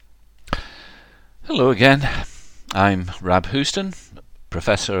Hello again. I'm Rab Houston,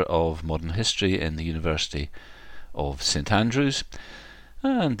 Professor of Modern History in the University of St Andrews,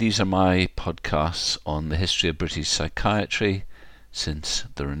 and these are my podcasts on the history of British psychiatry since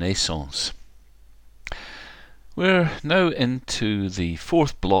the Renaissance. We're now into the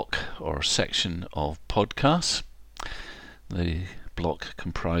fourth block or section of podcasts. The block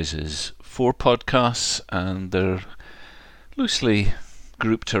comprises 4 podcasts and they're loosely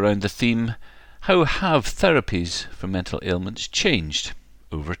grouped around the theme, how have therapies for mental ailments changed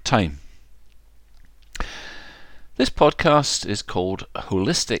over time? This podcast is called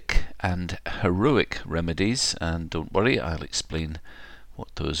Holistic and Heroic Remedies, and don't worry, I'll explain what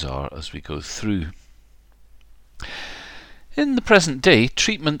those are as we go through. In the present day,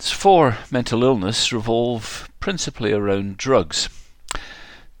 treatments for mental illness revolve principally around drugs,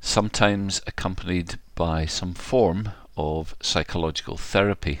 sometimes accompanied by some form of psychological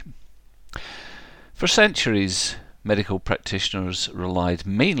therapy. For centuries, medical practitioners relied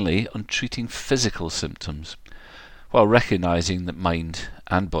mainly on treating physical symptoms, while recognizing that mind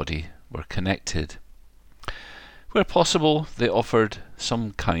and body were connected. Where possible, they offered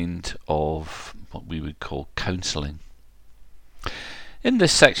some kind of what we would call counselling. In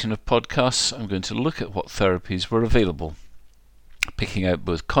this section of podcasts, I'm going to look at what therapies were available, picking out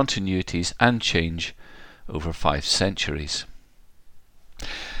both continuities and change over 5 centuries.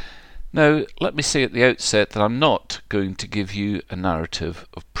 Now, let me say at the outset that I'm not going to give you a narrative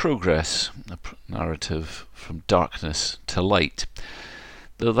of progress, a narrative from darkness to light,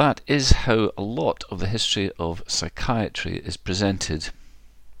 though that is how a lot of the history of psychiatry is presented.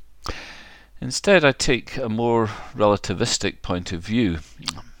 Instead, I take a more relativistic point of view.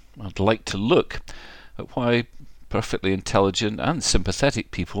 I'd like to look at why perfectly intelligent and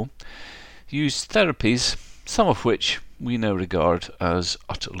sympathetic people use therapies, some of which we now regard as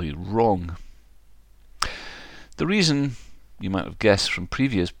utterly wrong. The reason, you might have guessed from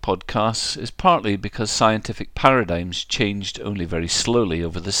previous podcasts, is partly because scientific paradigms changed only very slowly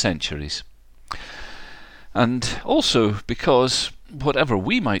over the centuries. And also because, whatever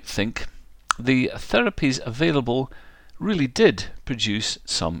we might think, the therapies available really did produce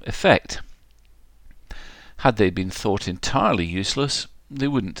some effect. Had they been thought entirely useless, they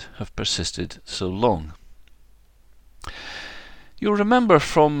wouldn't have persisted so long. You'll remember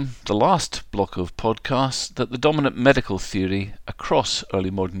from the last block of podcasts that the dominant medical theory across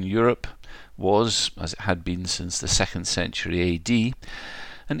early modern Europe was, as it had been since the 2nd century AD,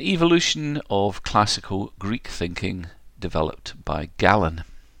 an evolution of classical Greek thinking developed by Galen.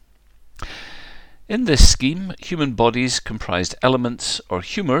 In this scheme, human bodies comprised elements or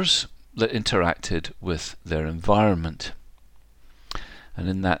humours that interacted with their environment. And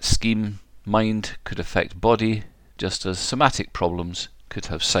in that scheme, mind could affect body just as somatic problems could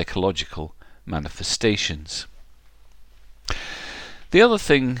have psychological manifestations. The other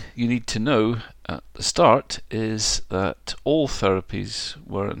thing you need to know at the start is that all therapies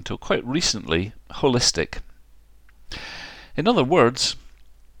were, until quite recently, holistic. In other words,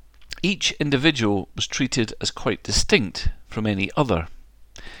 each individual was treated as quite distinct from any other,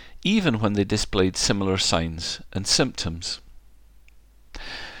 even when they displayed similar signs and symptoms.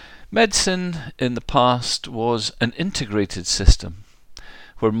 Medicine in the past was an integrated system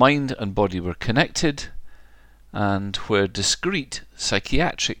where mind and body were connected and where discrete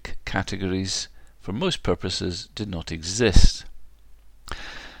psychiatric categories for most purposes did not exist.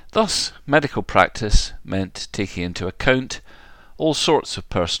 Thus, medical practice meant taking into account all sorts of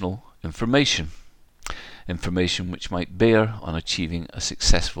personal information which might bear on achieving a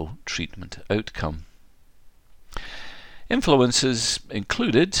successful treatment outcome. Influences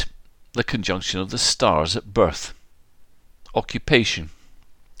included the conjunction of the stars at birth, occupation,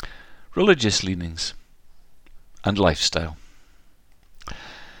 religious leanings, and lifestyle.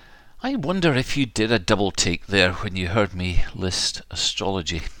 I wonder if you did a double take there when you heard me list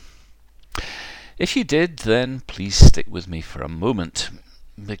astrology. If you did, then please stick with me for a moment,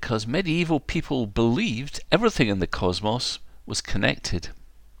 because medieval people believed everything in the cosmos was connected,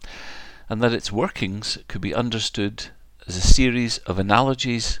 and that its workings could be understood as a series of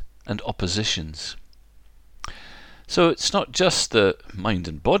analogies and oppositions. So it's not just that mind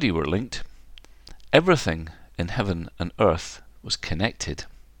and body were linked, everything in heaven and earth was connected.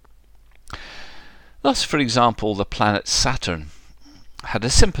 Thus, for example, the planet Saturn had a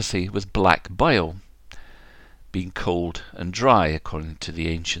sympathy with black bile, being cold and dry according to the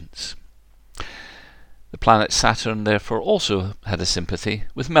ancients. The planet Saturn therefore also had a sympathy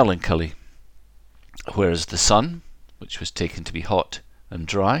with melancholy, whereas the Sun, which was taken to be hot and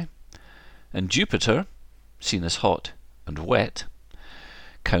dry, and Jupiter, seen as hot and wet,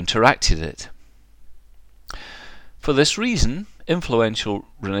 counteracted it. For this reason, influential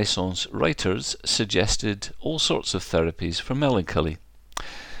Renaissance writers suggested all sorts of therapies for melancholy.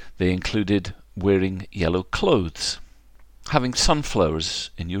 They included wearing yellow clothes, having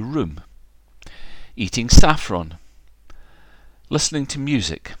sunflowers in your room, eating saffron, listening to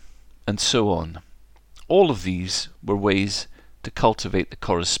music, and so on. All of these were ways to cultivate the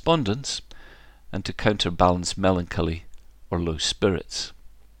correspondence and to counterbalance melancholy or low spirits.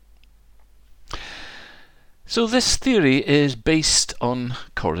 So this theory is based on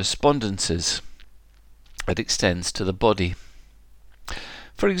correspondences. It extends to the body.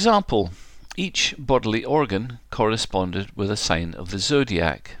 For example, each bodily organ corresponded with a sign of the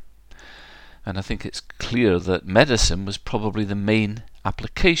zodiac. And I think it's clear that medicine was probably the main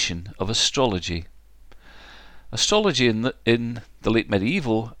application of astrology. Astrology in the late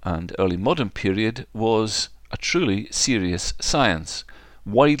medieval and early modern period was a truly serious science,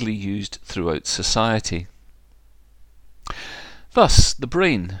 widely used throughout society. Thus, the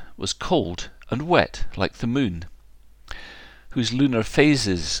brain was cold and wet like the moon, whose lunar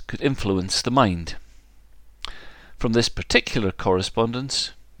phases could influence the mind. From this particular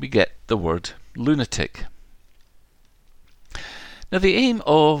correspondence, we get the word lunatic. Now, the aim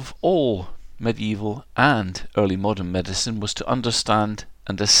of all medieval and early modern medicine was to understand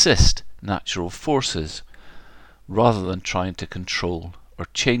and assist natural forces, rather than trying to control or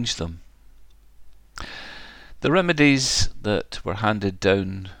change them. The remedies that were handed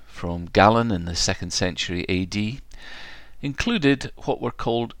down from Galen in the 2nd century AD included what were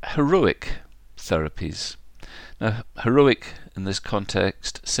called heroic therapies. Now, heroic in this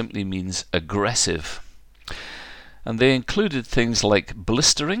context simply means aggressive, and they included things like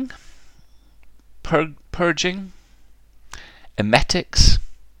blistering, purging, emetics,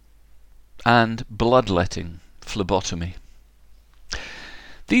 and bloodletting, phlebotomy.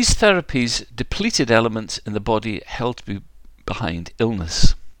 These therapies depleted elements in the body held behind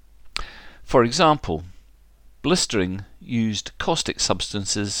illness. For example, blistering used caustic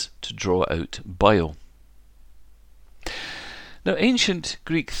substances to draw out bile. Now, ancient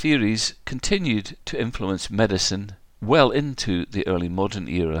Greek theories continued to influence medicine well into the early modern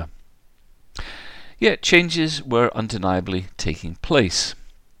era. Yet changes were undeniably taking place.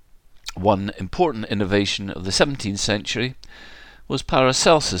 One important innovation of the 17th century was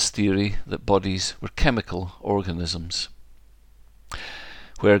Paracelsus' theory that bodies were chemical organisms.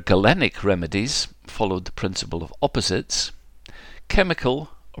 Where Galenic remedies followed the principle of opposites,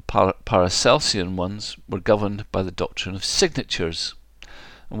 chemical or Paracelsian ones were governed by the doctrine of signatures.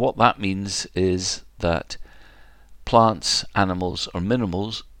 And what that means is that plants, animals, or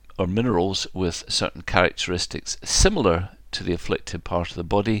minerals with certain characteristics similar to the afflicted part of the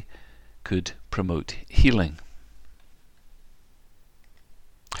body could promote healing.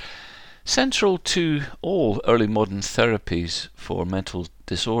 Central to all early modern therapies for mental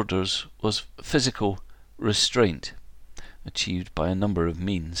disorders was physical restraint, achieved by a number of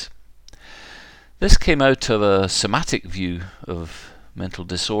means. This came out of a somatic view of mental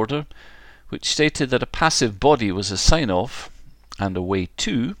disorder, which stated that a passive body was a sign of, and a way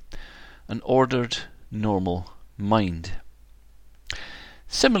to, an ordered, normal mind.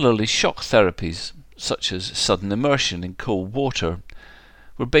 Similarly, shock therapies, such as sudden immersion in cold water,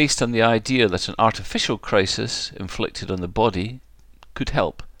 were based on the idea that an artificial crisis inflicted on the body could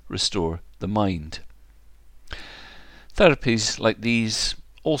help restore the mind. Therapies like these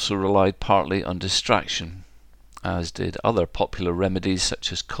also relied partly on distraction, as did other popular remedies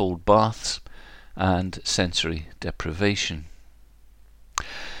such as cold baths and sensory deprivation.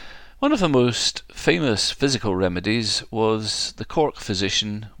 One of the most famous physical remedies was the Cork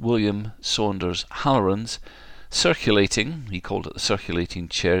physician William Saunders Halloran's circulating, he called it the circulating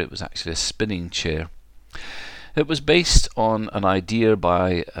chair, it was actually a spinning chair. It was based on an idea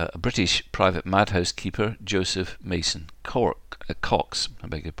by a British private madhouse keeper, Joseph Mason Cox.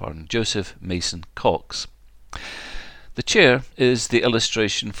 Joseph Mason Cox. The chair is the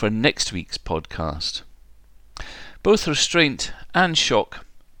illustration for next week's podcast. Both restraint and shock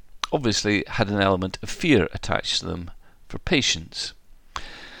obviously had an element of fear attached to them for patients.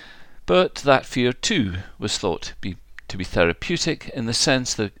 But that fear too was thought to be therapeutic in the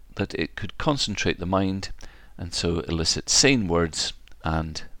sense that it could concentrate the mind and so elicit sane words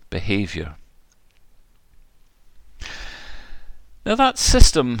and behaviour. Now, that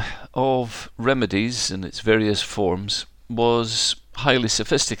system of remedies in its various forms was highly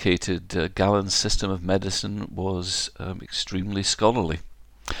sophisticated. Galen's system of medicine was extremely scholarly.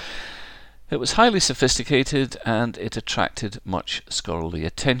 It was highly sophisticated and it attracted much scholarly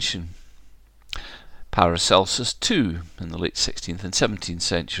attention. Paracelsus too, in the late 16th and 17th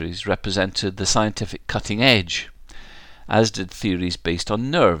centuries, represented the scientific cutting edge as did theories based on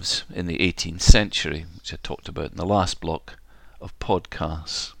nerves in the 18th century, which I talked about in the last block of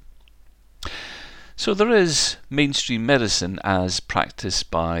podcasts. So there is mainstream medicine as practiced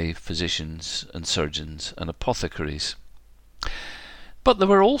by physicians and surgeons and apothecaries. But there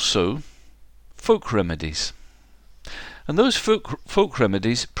were also folk remedies. And those folk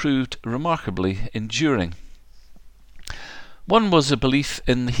remedies proved remarkably enduring. One was a belief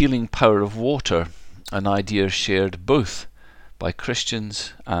in the healing power of water, an idea shared both by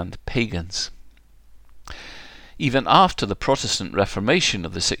Christians and pagans. Even after the Protestant Reformation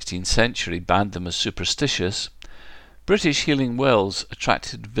of the 16th century banned them as superstitious, British healing wells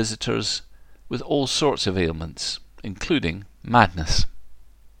attracted visitors with all sorts of ailments, including madness.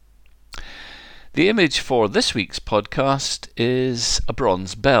 The image for this week's podcast is a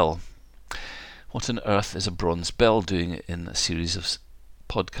bronze bell. What on earth is a bronze bell doing in a series of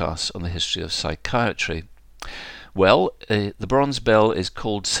podcasts on the history of psychiatry? Well, the bronze bell is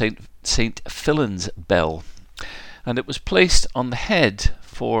called St. Fillan's bell, and it was placed on the head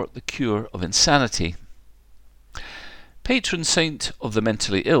for the cure of insanity. Patron saint of the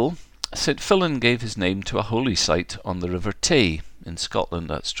mentally ill, St. Fillan gave his name to a holy site on the River Tay in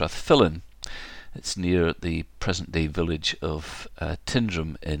Scotland at Strathfillan. It's near the present-day village of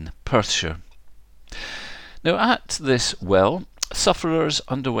Tyndrum in Perthshire. Now, at this well, sufferers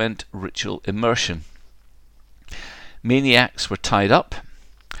underwent ritual immersion. Maniacs were tied up,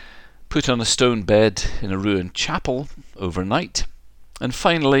 put on a stone bed in a ruined chapel overnight, and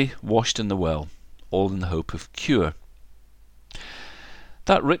finally washed in the well, all in the hope of cure.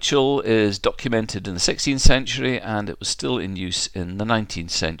 That ritual is documented in the 16th century, and it was still in use in the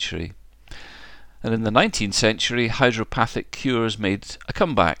 19th century. And in the 19th century, hydropathic cures made a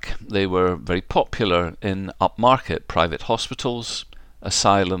comeback. They were very popular in upmarket private hospitals,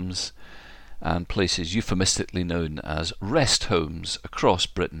 asylums, and places euphemistically known as rest homes across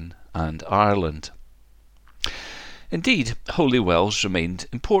Britain and Ireland. Indeed, holy wells remained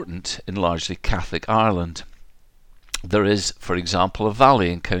important in largely Catholic Ireland. There is, for example, a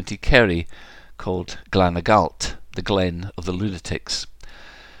valley in County Kerry called Glanagalt, the Glen of the Lunatics,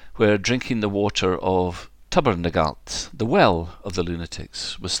 where drinking the water of Tubernagalt, the well of the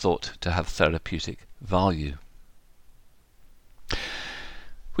lunatics, was thought to have therapeutic value.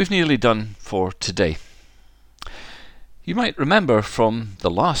 We've nearly done for today. You might remember from the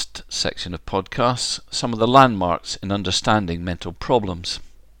last section of podcasts some of the landmarks in understanding mental problems.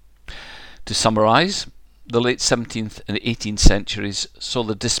 To summarise, the late 17th and 18th centuries saw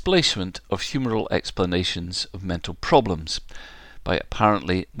the displacement of humoral explanations of mental problems by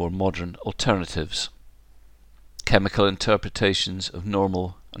apparently more modern alternatives. Chemical interpretations of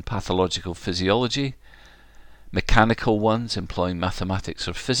normal and pathological physiology, mechanical ones employing mathematics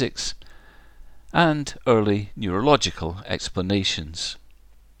or physics, and early neurological explanations.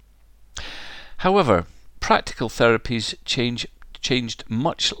 However, practical therapies changed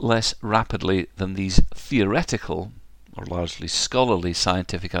much less rapidly than these theoretical, or largely scholarly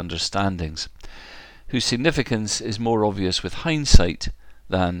scientific understandings, whose significance is more obvious with hindsight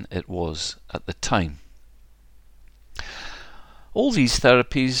than it was at the time. All these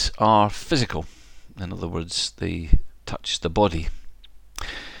therapies are physical. In other words, they touch the body.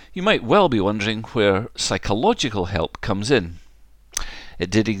 You might well be wondering where psychological help comes in. It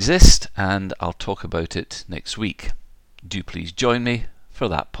did exist, and I'll talk about it next week. Do please join me for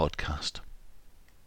that podcast.